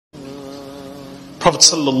Prophet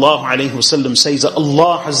sallallahu alaihi wasallam says that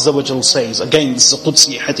Allah Azza wa Jal says, again this is a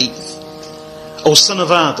Qudsi hadith, O son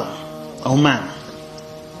of Adam, O man,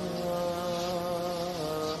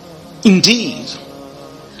 indeed,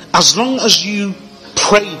 as long as you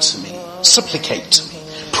pray to me, supplicate to me.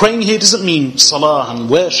 Praying here doesn't mean salah and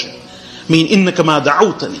worship. Mean innaka ma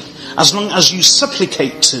da'awtani. As long as you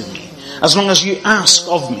supplicate to me, as long as you ask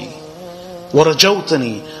of me,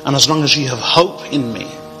 warajawtani, and as long as you have hope in me,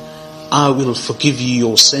 I will forgive you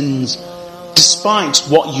your sins despite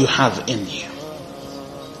what you have in you.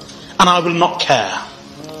 And I will not care.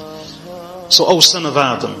 So, O son of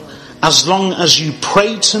Adam, as long as you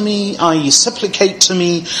pray to me, i.e. supplicate to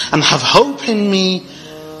me, and have hope in me,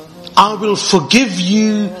 I will forgive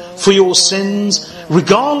you for your sins,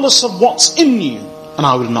 regardless of what's in you, and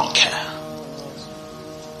I will not care.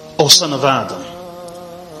 O son of Adam,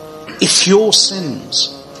 if your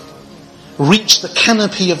sins reach the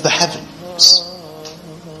canopy of the heavens,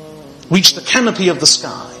 reach the canopy of the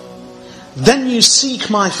sky, then you seek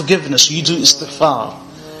my forgiveness, you do istighfar,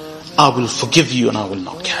 I will forgive you and I will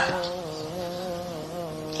not care.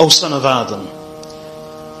 O son of Adam,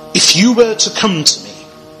 if you were to come to me,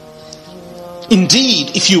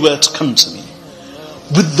 indeed if you were to come to me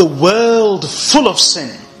with the world full of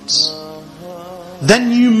sins,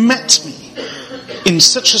 then you met me in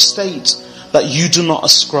such a state that you do not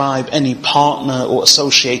ascribe any partner or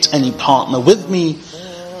associate any partner with me,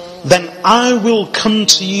 then I will come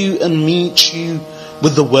to you and meet you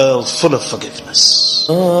with the world full of forgiveness.